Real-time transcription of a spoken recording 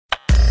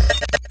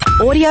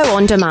Audio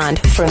on demand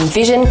from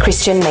Vision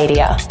Christian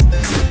Media.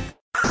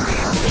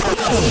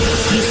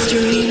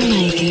 History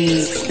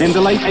Makers. In the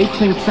late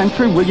 18th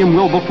century, William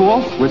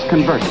Wilberforce was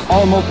converted.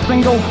 Almost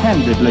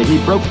single-handedly,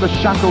 he broke the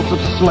shackles of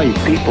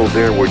slavery. People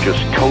there were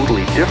just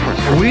totally different.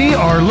 We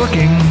are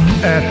looking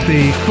at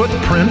the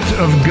footprint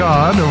of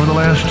God over the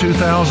last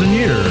 2,000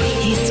 years.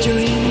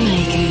 History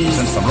Makers.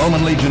 Since the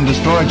Roman legion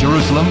destroyed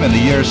Jerusalem in the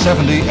year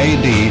 70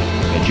 A.D.,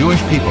 the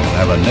Jewish people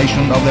have a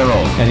nation of their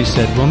own. And he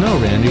said, well, no,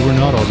 Randy, we're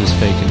not all just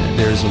faking it.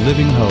 There's a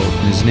living hope,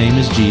 and his name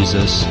is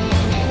Jesus.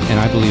 And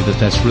I believe that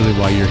that's really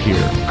why you're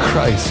here.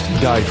 Christ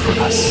died for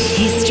us.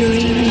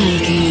 History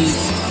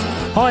Makers.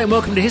 Hi and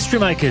welcome to History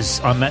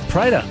Makers. I'm Matt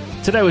Prater.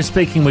 Today we're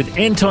speaking with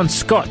Anton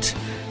Scott,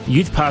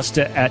 youth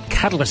pastor at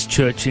Catalyst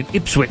Church in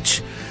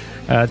Ipswich.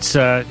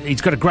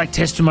 He's got a great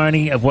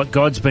testimony of what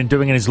God's been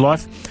doing in his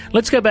life.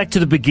 Let's go back to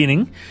the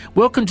beginning.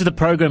 Welcome to the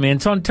program,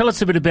 Anton. Tell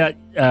us a bit about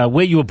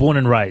where you were born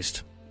and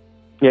raised.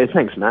 Yeah,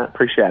 thanks, Matt.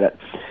 Appreciate it.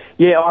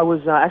 Yeah, I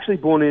was actually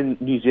born in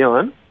New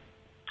Zealand.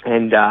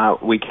 And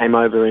we came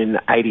over in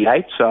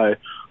 88, so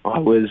I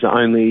was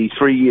only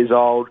 3 years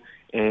old,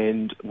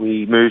 and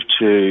we moved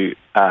to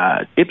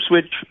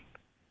Ipswich,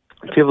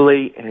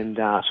 Tivoli, and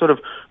sort of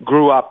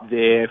grew up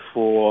there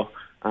for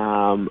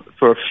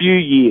a few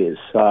years.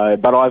 So,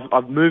 but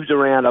I've moved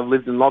around. I've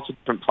lived in lots of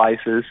different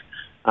places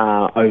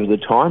over the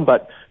time,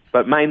 but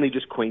mainly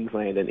just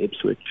Queensland and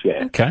Ipswich.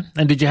 Yeah. Okay.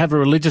 And did you have a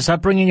religious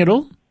upbringing at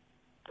all?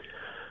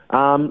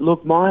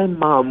 Look, my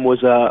mum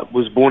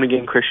was born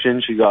again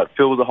Christian. She got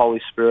filled with the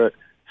Holy Spirit,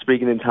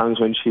 speaking in tongues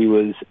when she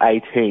was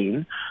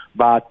 18.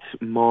 But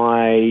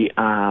my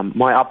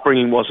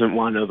upbringing wasn't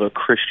one of a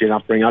Christian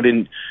upbringing. I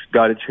didn't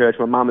go to church.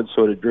 My mum had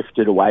sort of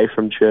drifted away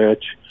from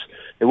church.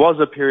 There was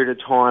a period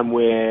of time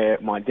where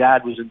my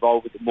dad was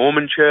involved with the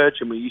Mormon church,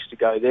 and we used to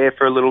go there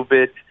for a little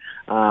bit.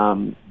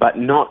 But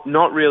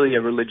not really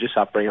a religious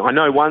upbringing. I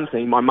know one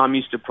thing. My mum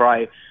used to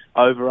pray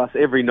over us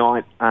every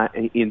night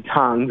in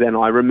tongues, and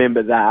I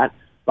remember that.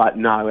 But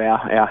no,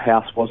 our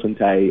house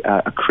wasn't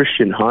a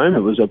Christian home.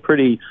 It was a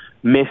pretty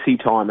messy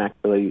time,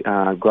 actually,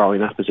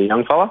 growing up as a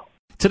young fella.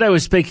 Today we're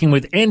speaking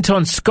with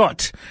Anton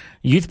Scott,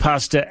 youth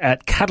pastor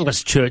at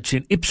Catalyst Church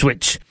in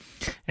Ipswich.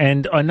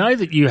 And I know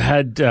that you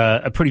had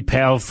a pretty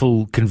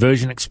powerful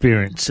conversion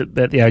experience at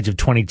the age of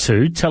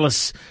 22. Tell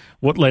us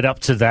what led up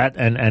to that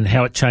and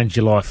how it changed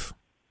your life.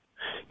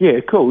 Yeah,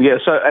 cool. Yeah,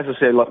 so as I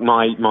said, like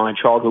my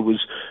childhood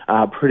was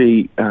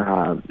pretty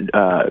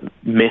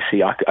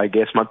messy, I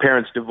guess. My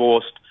parents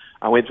divorced.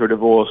 I went through a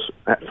divorce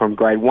from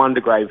grade 1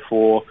 to grade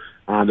 4.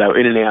 They were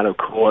in and out of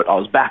court. I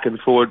was back and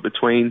forward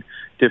between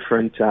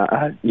different,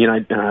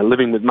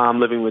 living with mum,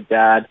 living with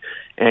dad.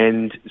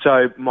 And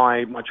so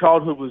my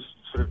childhood was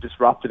sort of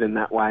disrupted in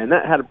that way. And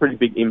that had a pretty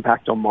big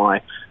impact on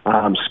my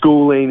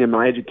schooling and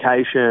my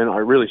education. I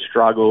really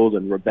struggled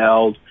and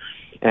rebelled.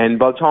 And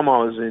by the time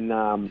I was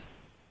in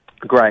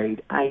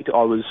grade 8,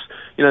 I was,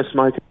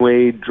 smoking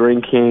weed,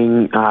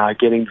 drinking,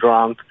 getting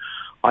drunk.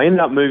 I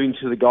ended up moving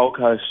to the Gold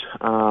Coast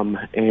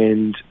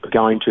and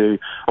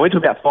I went to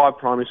about 5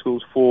 primary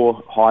schools,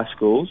 4 high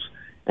schools.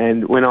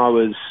 And when I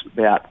was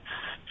about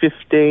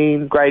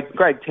 15, grade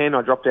 10,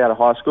 I dropped out of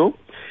high school.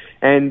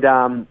 And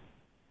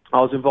I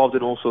was involved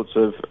in all sorts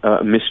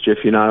of mischief,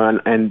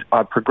 and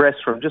I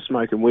progressed from just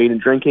smoking weed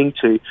and drinking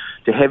to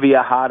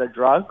heavier, harder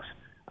drugs.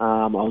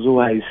 I was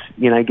always,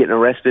 getting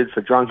arrested for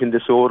drunk and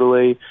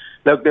disorderly.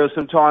 There were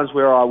some times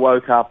where I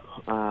woke up,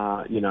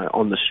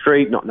 on the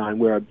street, not knowing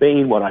where I'd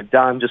been, what I'd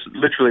done, just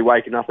literally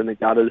waking up in the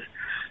gutters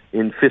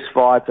in fist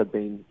fights. I'd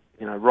been,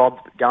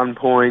 robbed at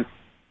gunpoint,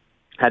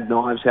 had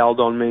knives held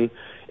on me.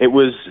 It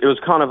was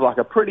kind of like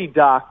a pretty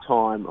dark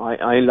time.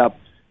 I ended up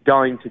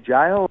going to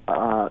jail.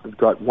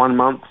 Got 1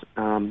 month,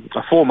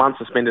 4 months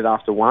suspended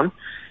after one.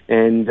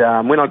 And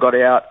when I got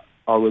out,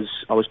 I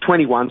was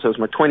 21, so it was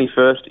my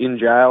 21st in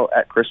jail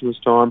at Christmas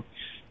time.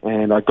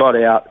 And I got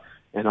out,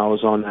 and I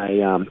was on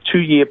a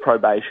 2-year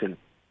probation.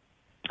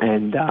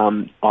 And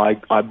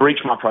I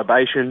breached my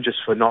probation just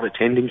for not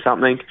attending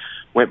something,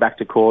 went back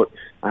to court,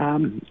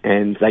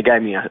 and they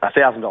gave me a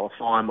 $1,000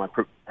 fine. My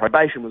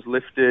probation was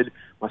lifted,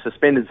 my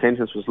suspended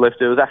sentence was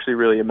lifted. It was actually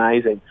really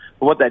amazing.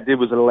 But what that did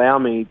was allow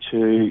me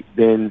to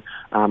then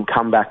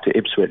come back to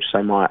Ipswich. So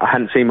I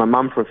hadn't seen my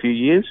mum for a few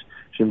years.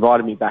 She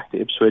invited me back to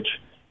Ipswich,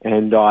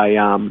 and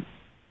I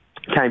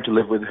came to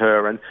live with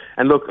her.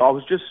 And look, I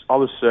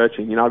was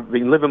searching. I've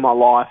been living my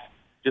life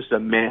just a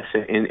mess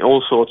in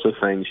all sorts of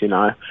things, and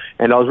I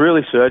was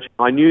really searching.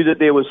 I knew that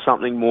there was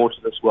something more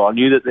to this world. I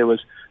knew that there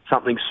was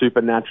something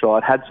supernatural.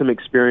 I'd had some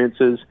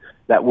experiences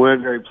that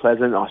weren't very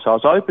pleasant, so I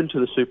was open to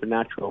the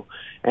supernatural.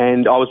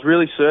 And I was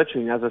really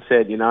searching, as I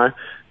said, and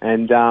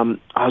I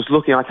was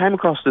looking. I came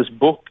across this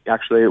book,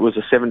 actually. It was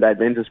a Seventh-day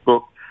Adventist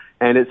book,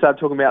 and it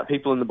started talking about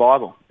people in the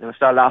Bible. And I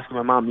started asking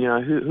my mum,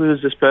 who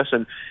is this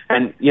person?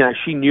 And,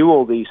 she knew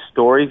all these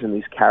stories and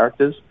these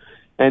characters.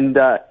 And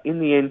in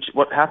the end,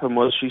 what happened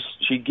was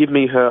she gave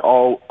me her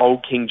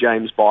old King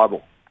James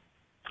Bible.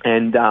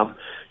 And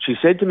she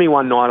said to me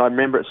one night, I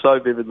remember it so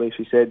vividly,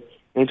 she said,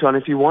 Anton,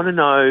 if you want to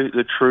know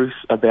the truth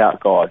about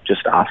God,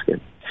 just ask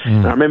him.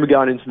 And I remember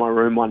going into my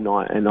room one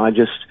night, and I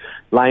just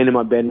laying in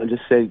my bed, and I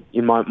just said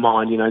in my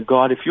mind,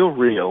 God, if you're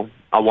real,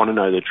 I want to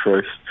know the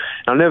truth.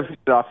 And I'll never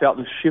forget, I felt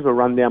this shiver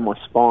run down my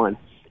spine.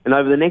 And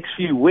over the next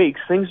few weeks,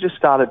 things just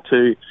started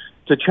to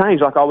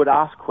change. Like, I would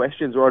ask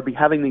questions, or I'd be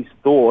having these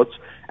thoughts,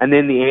 and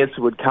then the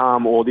answer would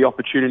come, or the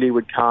opportunity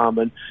would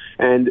come,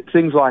 and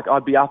things like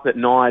I'd be up at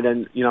night,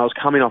 and I was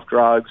coming off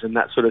drugs and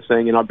that sort of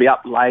thing, and I'd be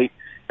up late,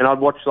 and I'd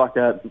watch like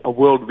a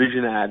World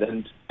Vision ad,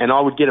 and I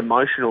would get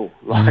emotional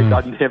like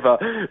I'd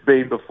never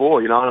been before,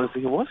 and I was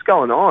thinking, what's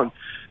going on?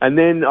 And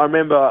then I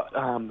remember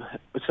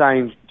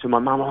saying to my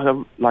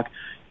mum, like,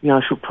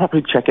 I should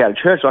probably check out a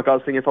church. Like, I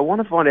was thinking, if I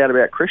want to find out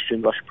about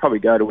Christians, I should probably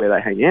go to where they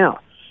hang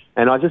out.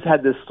 And I just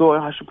had this thought,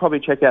 I should probably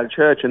check out a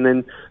church. And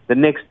then the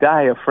next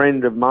day, a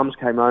friend of Mum's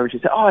came over and she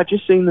said, I've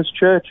just seen this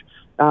church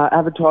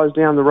advertised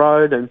down the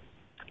road. And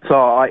so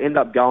I ended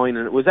up going,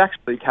 and it was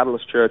actually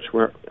Catalyst Church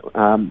where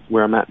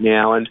I'm at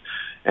now. And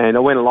I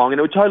went along, and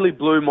it totally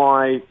blew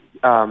my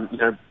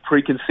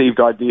preconceived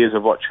ideas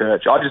of what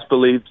church. I just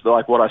believed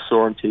like what I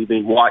saw on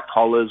TV, white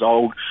collars,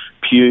 old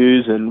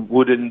pews, and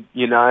wooden,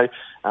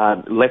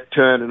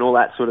 lectern and all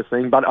that sort of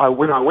thing. But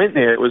when I went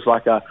there, it was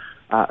like a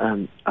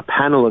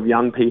panel of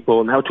young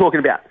people, and they were talking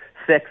about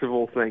sex of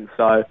all things.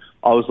 So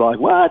I was like,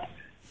 what?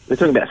 They're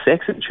talking about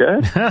sex in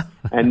church?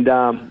 And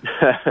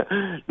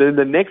then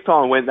the next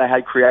time I went, they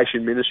had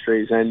Creation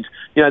Ministries, and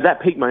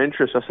that piqued my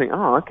interest. I was thinking,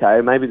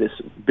 okay, maybe there's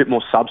a bit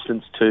more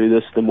substance to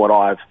this than what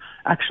I've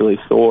actually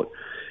thought.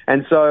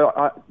 And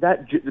so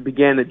that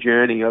began the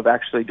journey of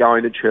actually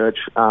going to church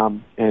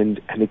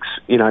and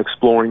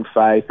exploring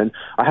faith. And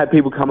I had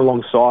people come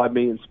alongside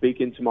me and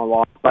speak into my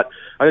life. But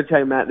I got to tell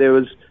you, Matt, there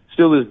was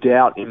still this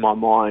doubt in my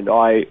mind.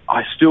 I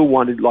still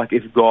wondered, like,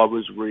 if God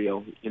was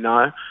real,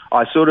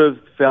 I sort of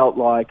felt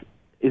like,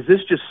 is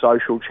this just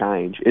social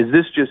change? Is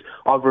this just,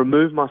 I've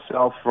removed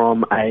myself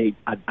from a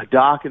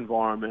dark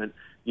environment,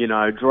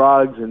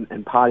 drugs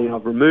and partying.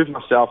 I've removed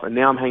myself, and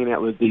now I'm hanging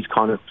out with these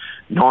kind of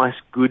nice,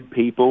 good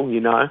people,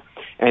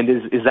 and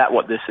is that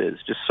what this is,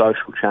 just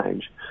social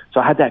change? So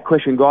I had that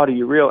question, God, are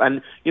you real?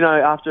 And,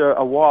 after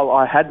a while,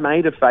 I had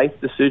made a faith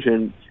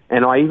decision,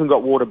 and I even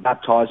got water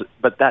baptized,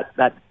 but that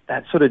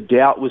sort of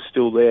doubt was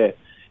still there.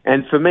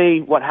 And for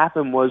me, what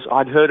happened was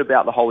I'd heard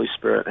about the Holy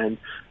Spirit, and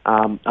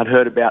I'd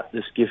heard about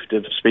this gift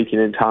of speaking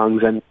in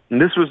tongues, and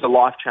this was a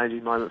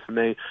life-changing moment for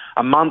me.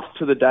 A month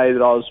to the day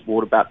that I was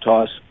water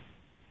baptized,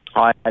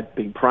 I had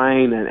been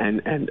praying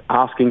and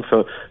asking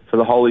for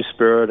the Holy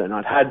Spirit, and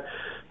I'd had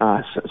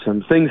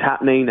some things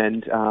happening,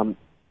 and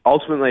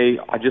ultimately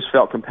I just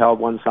felt compelled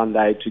one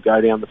Sunday to go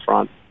down the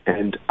front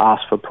and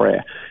ask for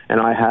prayer. And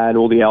I had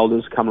all the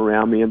elders come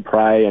around me and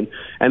pray.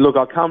 And look,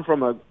 I come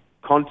from a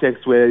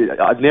context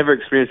where I'd never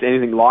experienced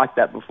anything like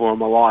that before in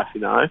my life,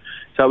 So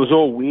it was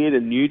all weird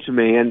and new to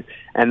me. And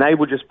they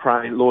were just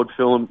praying, Lord,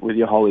 fill them with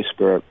your Holy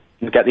Spirit.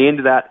 And at the end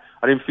of that,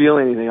 I didn't feel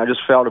anything. I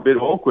just felt a bit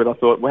awkward. I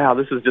thought, wow,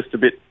 this is just a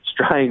bit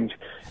strange.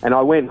 And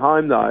I went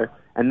home, though,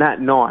 and that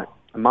night,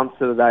 a month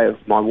to the day of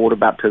my water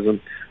baptism,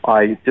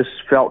 I just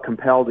felt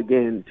compelled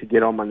again to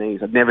get on my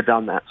knees. I'd never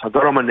done that. So I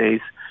got on my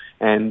knees,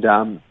 and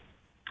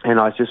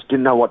I just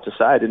didn't know what to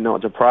say. I didn't know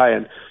what to pray.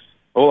 And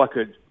all I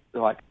could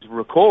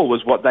recall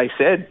was what they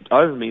said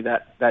over me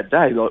that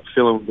day, like,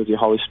 fill me with your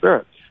Holy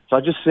Spirit. So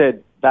I just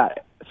said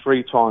that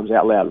 3 times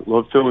out loud,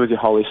 Lord, fill me with your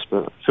Holy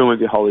Spirit, fill me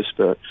with your Holy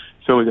Spirit,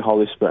 fill me with your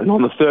Holy Spirit. And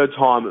on the 3rd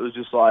time, it was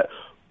just like,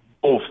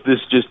 this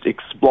just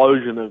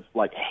explosion of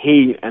like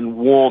heat and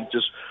warmth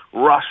just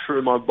rushed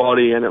through my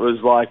body, and it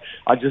was like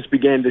I just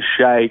began to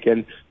shake,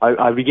 and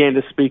I began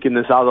to speak in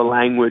this other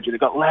language, and it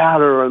got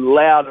louder and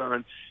louder,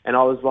 and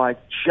I was like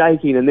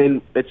shaking. And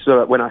then it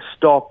sort of, when I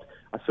stopped,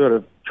 I sort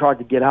of tried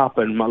to get up,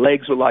 and my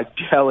legs were like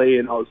jelly,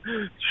 and I was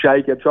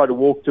shaking. I tried to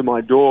walk to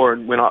my door,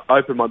 and when I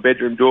opened my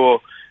bedroom door,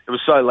 it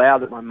was so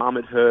loud that my mum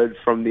had heard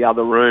from the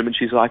other room, and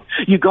she's like,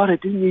 you got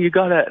it, didn't you? You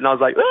got it. And I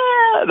was like,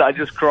 ah! And I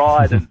just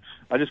cried, and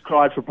I just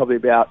cried for probably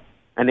about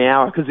an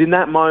hour, because in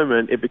that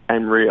moment, it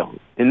became real.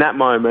 In that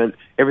moment,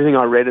 everything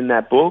I read in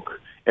that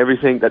book,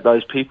 everything that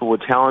those people were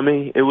telling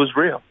me, it was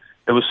real.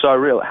 It was so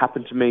real. It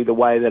happened to me the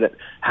way that it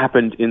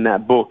happened in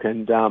that book.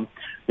 And,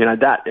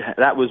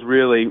 that was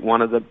really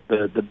one of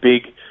the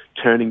big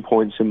turning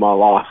points in my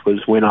life,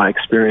 was when I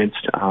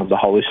experienced the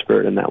Holy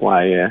Spirit in that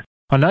way, yeah.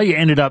 I know you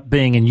ended up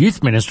being in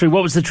youth ministry.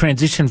 What was the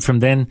transition from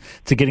then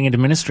to getting into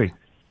ministry?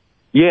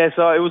 Yeah,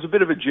 so it was a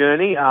bit of a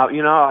journey.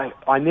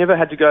 I never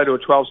had to go to a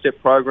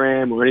 12-step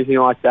program or anything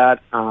like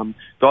that.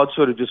 God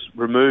sort of just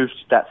removed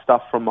that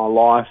stuff from my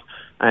life,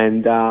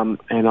 and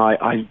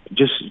I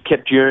just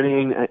kept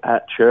journeying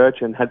at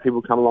church and had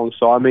people come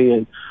alongside me.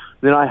 And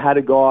then I had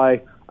a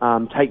guy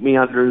take me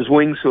under his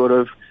wing, sort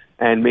of,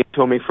 and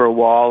mentor me for a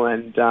while.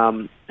 And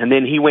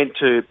then he went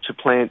to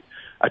plant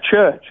a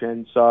church,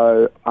 and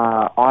so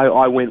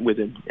I went with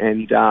him,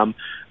 and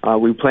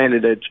we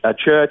planted a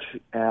church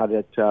out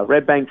at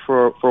Red Bank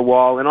for a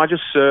while, and I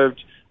just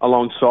served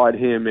alongside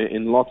him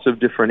in lots of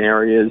different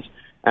areas.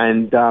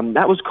 And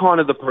that was kind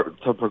of the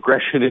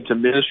progression into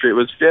ministry. It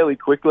was fairly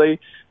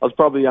quickly. I was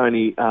probably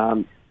only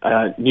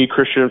a new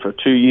Christian for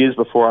 2 years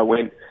before I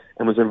went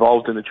and was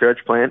involved in the church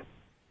plant.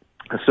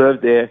 I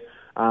served there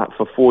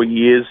for 4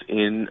 years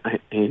in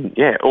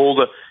all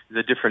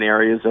the different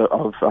areas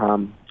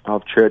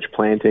of church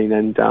planting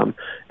and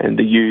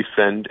the youth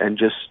and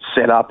just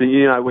set up.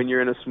 You know, when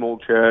you're in a small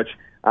church,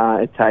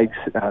 it takes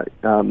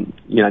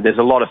there's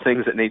a lot of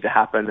things that need to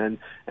happen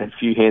and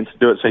few hands to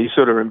do it. So you're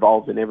sort of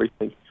involved in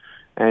everything.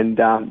 And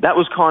that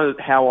was kind of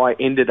how I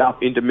ended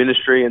up into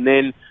ministry. And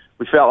then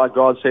we felt like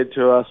God said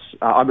to us,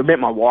 I met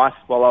my wife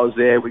while I was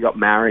there. We got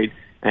married,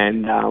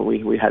 and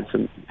we had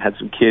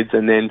some kids.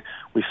 And then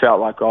we felt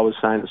like God was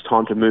saying it's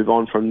time to move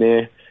on from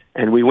there.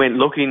 And we went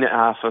looking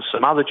for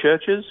some other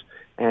churches.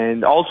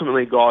 And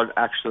ultimately, God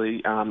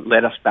actually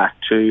led us back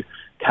to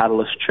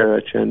Catalyst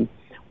Church. And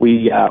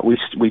we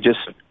just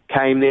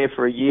came there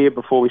for a year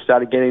before we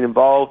started getting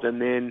involved.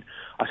 And then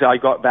I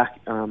got back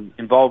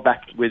involved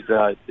back with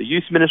the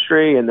youth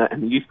ministry and the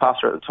youth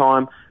pastor at the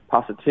time,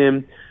 Pastor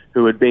Tim,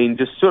 who had been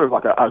just sort of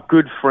like a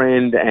good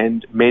friend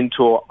and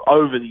mentor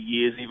over the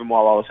years, even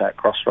while I was at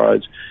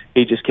Crossroads.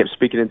 He just kept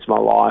speaking into my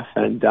life.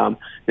 And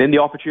then the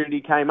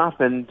opportunity came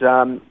up, and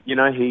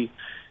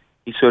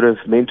he sort of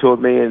mentored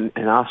me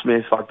and asked me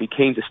if I'd be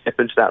keen to step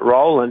into that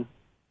role, and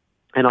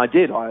I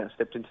did. I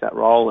stepped into that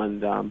role,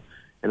 and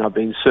I've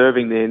been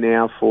serving there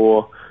now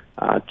for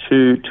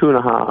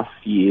 2.5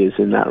 years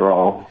in that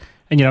role.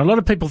 And, you know, a lot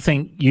of people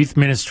think youth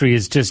ministry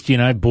is just, you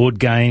know, board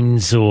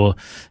games or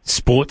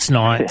sports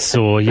nights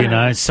or, you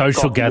know,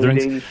 social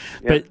gatherings.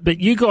 Yeah.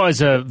 But you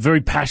guys are very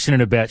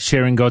passionate about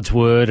sharing God's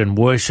word and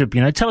worship.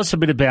 You know, tell us a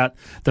bit about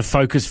the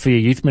focus for your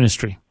youth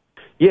ministry.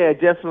 Yeah,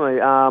 definitely.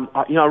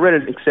 I read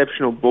an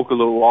exceptional book a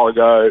little while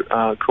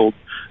ago called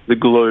The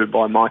Glue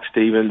by Mike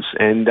Stevens,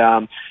 and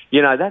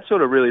that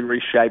sort of really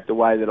reshaped the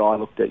way that I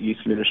looked at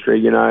youth ministry.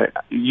 You know,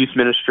 youth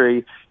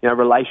ministry,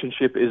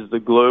 relationship is the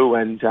glue,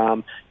 and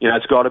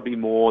it's got to be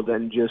more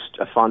than just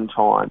a fun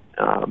time.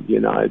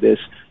 There's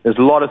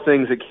a lot of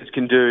things that kids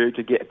can do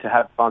to get to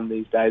have fun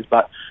these days,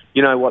 but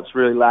what's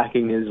really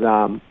lacking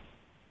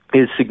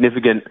is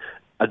significant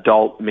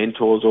adult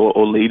mentors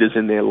or leaders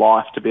in their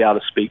life to be able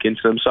to speak into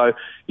them. So,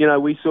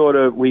 we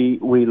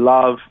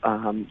love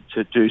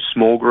to do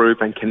small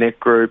group and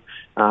connect group.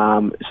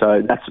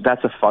 So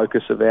that's a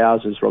focus of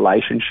ours, is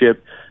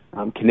relationship,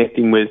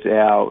 connecting with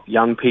our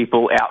young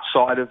people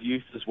outside of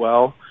youth as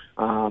well,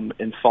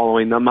 and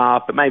following them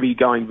up, but maybe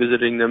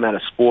visiting them at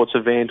a sports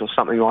event or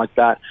something like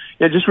that.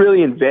 Just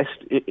really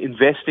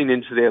investing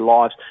into their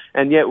lives.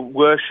 And yet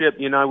worship,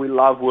 we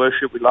love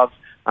worship. We love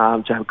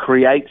to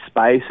create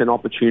space and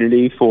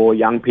opportunity for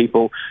young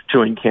people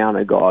to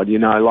encounter God.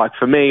 Like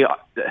for me,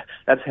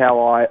 that's how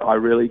I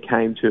really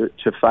came to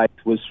faith,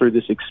 was through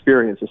this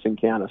experience, this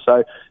encounter.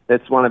 So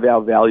that's one of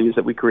our values,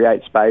 that we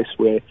create space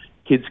where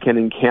kids can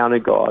encounter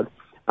God,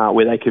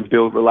 where they can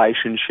build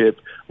relationship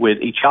with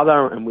each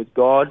other and with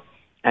God,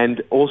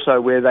 and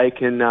also where they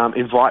can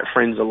invite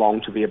friends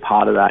along to be a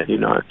part of that,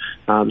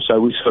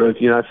 So we sort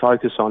of,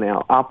 focus on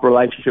our up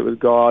relationship with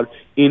God,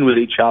 in with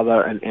each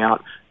other, and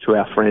out to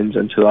our friends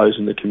and to those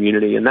in the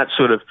community. And that's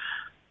sort of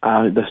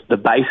the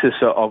basis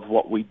of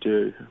what we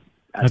do.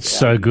 That's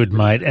so good,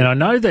 mate. And I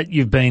know that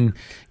you've been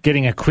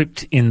getting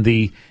equipped in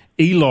the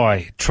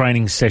Eli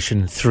training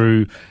session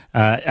through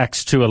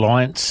Acts 2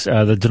 Alliance,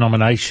 the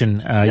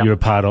denomination you're a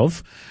part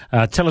of.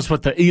 Tell us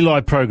what the Eli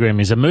program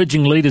is,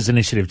 Emerging Leaders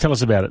Initiative. Tell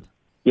us about it.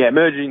 Yeah,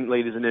 Emerging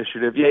Leaders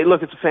Initiative. Yeah,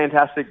 look, it's a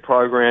fantastic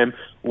program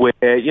where,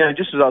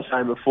 just as I was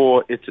saying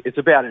before, it's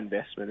about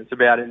investment. It's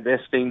about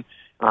investing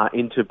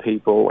into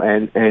people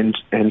and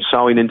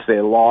sowing into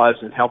their lives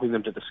and helping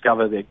them to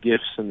discover their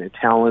gifts and their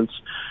talents.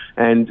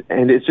 And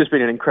it's just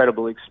been an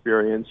incredible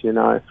experience,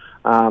 some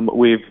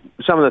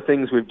of the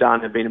things we've done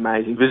have been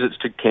amazing. Visits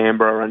to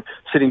Canberra and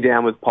sitting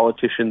down with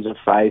politicians of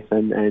faith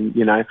and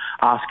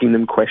asking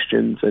them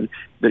questions, and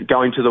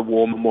going to the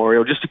War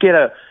Memorial just to get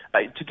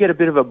a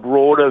bit of a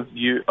broader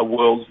view, a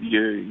world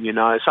view.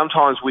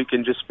 Sometimes we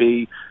can just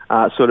be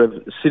sort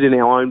of sit in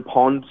our own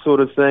pond sort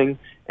of thing,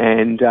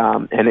 and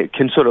it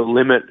can sort of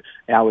limit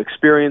our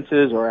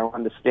experiences or our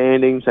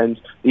understandings. And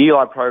the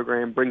Eli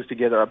program brings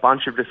together a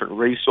bunch of different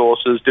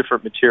resources,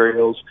 different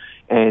materials,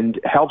 and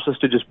helps us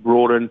to just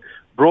broaden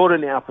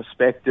our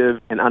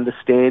perspective and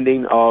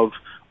understanding of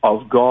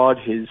God,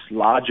 His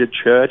larger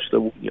church,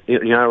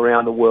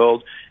 around the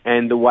world,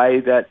 and the way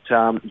that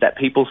that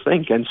people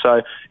think. And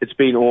so it's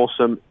been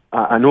awesome,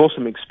 an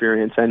awesome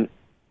experience, and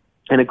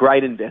a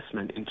great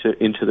investment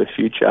into the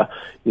future.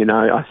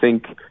 I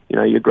think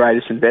your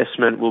greatest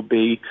investment will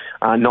be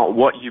not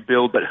what you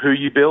build, but who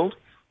you build.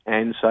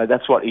 And so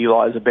that's what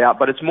Eli is about.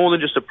 But it's more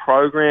than just a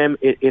program.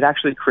 It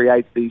actually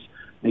creates these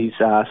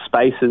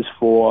spaces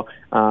for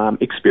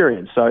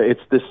experience. So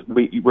it's this,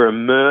 we're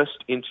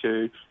immersed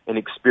into an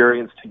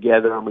experience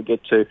together, and we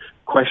get to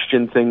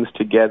question things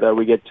together.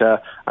 We get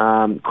to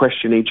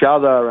question each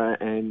other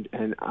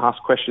and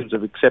ask questions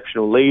of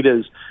exceptional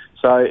leaders.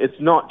 So it's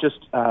not just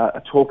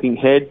a talking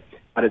head,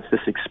 but it's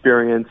this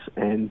experience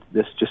and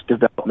this just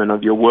development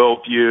of your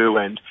worldview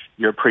and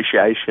your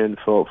appreciation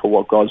for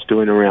what God's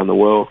doing around the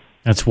world.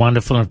 That's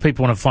wonderful. And if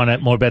people want to find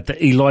out more about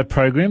the Eli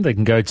program, they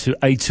can go to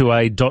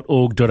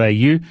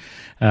a2a.org.au,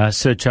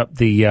 search up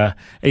the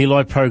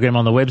Eli program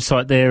on the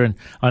website there. And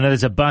I know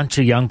there's a bunch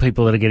of young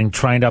people that are getting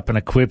trained up and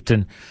equipped,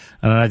 and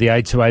I know the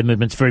A2A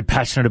movement's very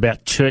passionate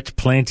about church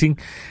planting.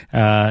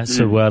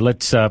 So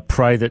let's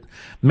pray that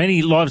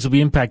many lives will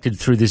be impacted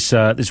through this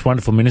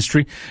wonderful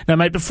ministry. Now,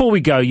 mate, before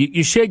we go,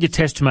 you shared your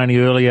testimony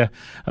earlier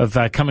of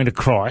coming to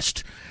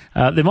Christ.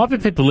 There might be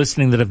people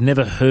listening that have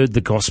never heard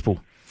the gospel.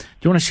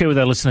 Do you want to share with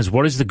our listeners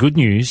what is the good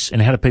news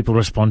and how do people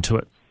respond to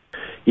it?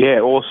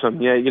 Yeah,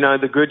 awesome. Yeah,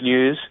 the good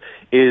news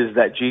is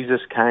that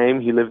Jesus came,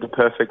 he lived a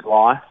perfect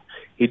life,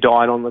 he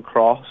died on the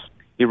cross,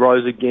 he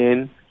rose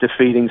again,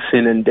 defeating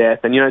sin and death.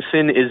 And,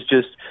 sin is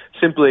just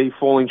simply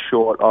falling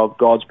short of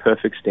God's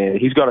perfect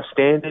standard. He's got a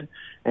standard,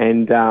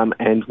 and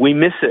we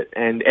miss it,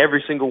 and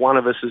every single one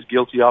of us is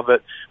guilty of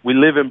it. We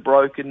live in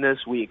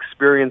brokenness, we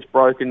experience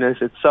brokenness.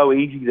 It's so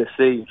easy to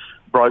see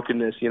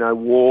brokenness,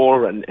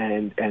 war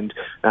and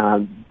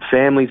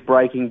families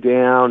breaking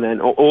down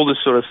and all this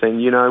sort of thing.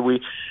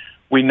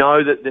 We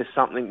know that there's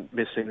something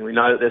missing. We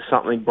know that there's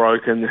something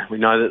broken. We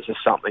know that there's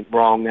something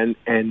wrong. And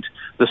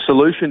the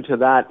solution to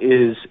that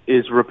is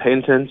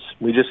repentance.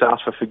 We just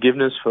ask for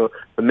forgiveness for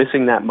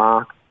missing that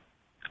mark.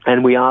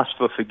 And we ask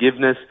for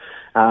forgiveness.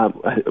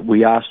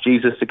 We ask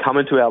Jesus to come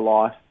into our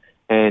life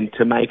and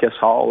to make us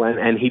whole.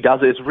 And he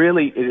does it.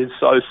 It is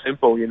so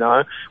simple,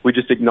 We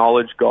just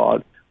acknowledge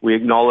God. We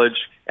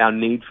acknowledge our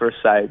need for a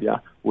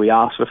Savior. We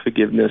ask for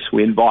forgiveness.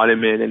 We invite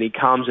him in, and he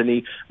comes and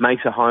he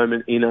makes a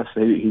home in us.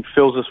 He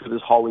fills us with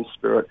his Holy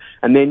Spirit.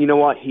 And then,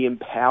 he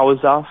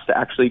empowers us to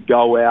actually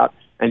go out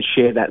and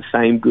share that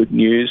same good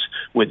news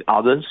with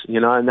others,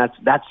 and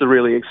that's the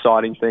really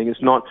exciting thing.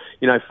 It's not,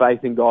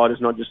 faith in God is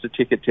not just a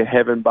ticket to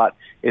heaven, but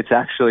it's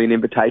actually an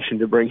invitation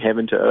to bring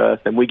heaven to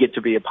earth, and we get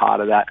to be a part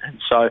of that. And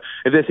so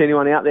if there's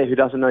anyone out there who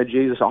doesn't know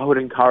Jesus, I would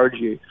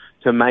encourage you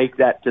to make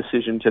that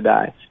decision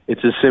today.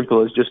 It's as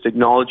simple as just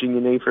acknowledging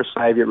your need for a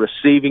Savior,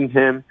 receiving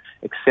him,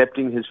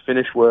 accepting his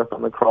finished work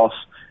on the cross,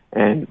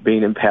 and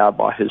being empowered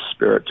by his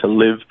Spirit to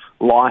live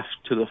life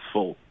to the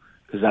full,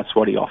 because that's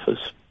what he offers.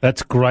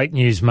 That's great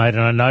news, mate,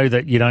 and I know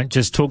that you don't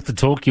just talk the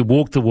talk, you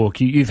walk the walk.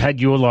 You've had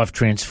your life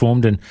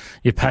transformed, and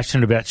you're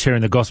passionate about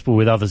sharing the gospel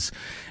with others.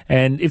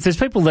 And if there's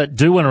people that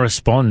do want to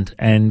respond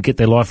and get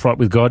their life right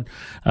with God,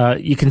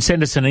 you can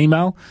send us an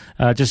email.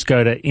 Just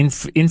go to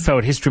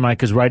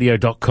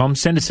info@historymakersradio.com,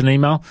 send us an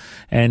email,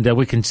 and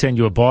we can send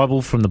you a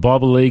Bible from the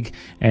Bible League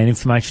and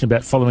information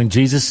about following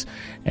Jesus,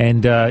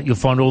 and you'll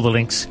find all the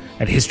links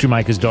at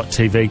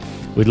historymakers.tv.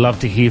 We'd love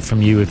to hear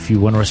from you if you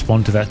want to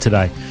respond to that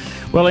today.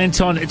 Well,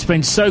 Anton, it's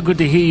been so good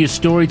to hear your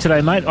story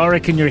today, mate. I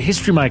reckon you're a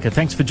history maker.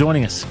 Thanks for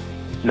joining us.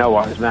 No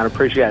worries, man. I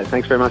appreciate it.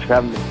 Thanks very much for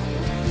having me.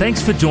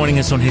 Thanks for joining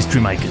us on History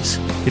Makers.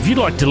 If you'd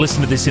like to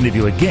listen to this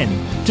interview again,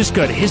 just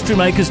go to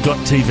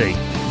historymakers.tv.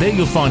 There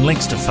you'll find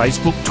links to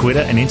Facebook,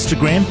 Twitter and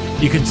Instagram.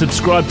 You can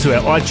subscribe to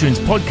our iTunes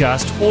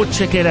podcast or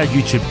check out our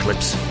YouTube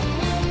clips.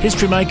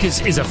 History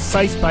Makers is a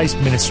faith-based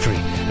ministry,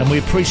 and we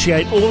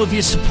appreciate all of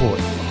your support.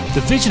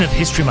 The vision of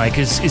History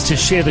Makers is to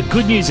share the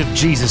good news of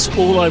Jesus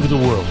all over the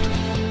world.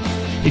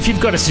 If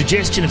you've got a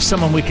suggestion of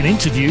someone we can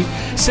interview,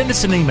 send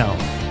us an email,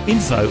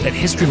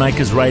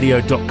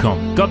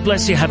 info@historymakersradio.com. God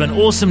bless you. Have an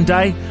awesome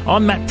day.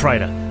 I'm Matt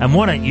Prater, and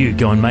why don't you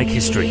go and make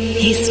history?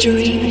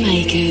 History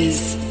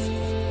Makers.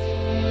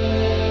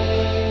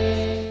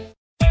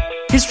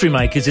 History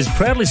Makers is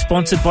proudly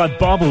sponsored by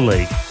Bible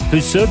League,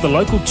 who serve the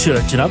local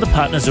church and other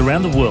partners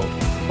around the world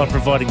by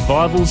providing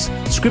Bibles,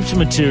 scripture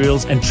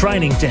materials and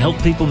training to help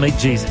people meet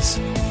Jesus.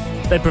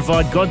 They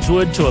provide God's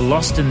Word to a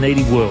lost and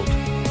needy world.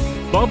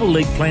 Bible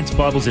League plants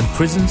Bibles in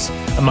prisons,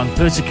 among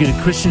persecuted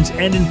Christians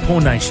and in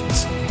poor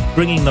nations,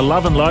 bringing the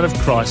love and light of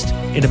Christ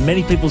into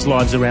many people's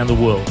lives around the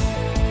world.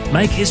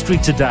 Make history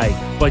today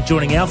by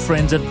joining our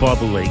friends at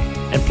Bible League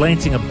and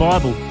planting a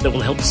Bible that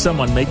will help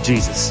someone meet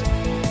Jesus.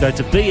 Go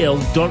to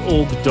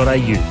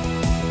bl.org.au.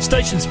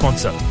 Station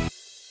sponsor.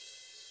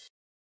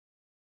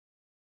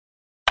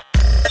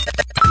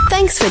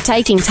 Thanks for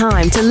taking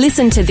time to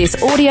listen to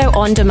this audio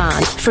on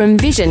demand from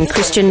Vision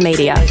Christian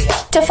Media.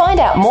 To find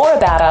out more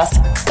about us,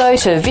 go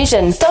to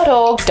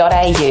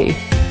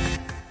vision.org.au.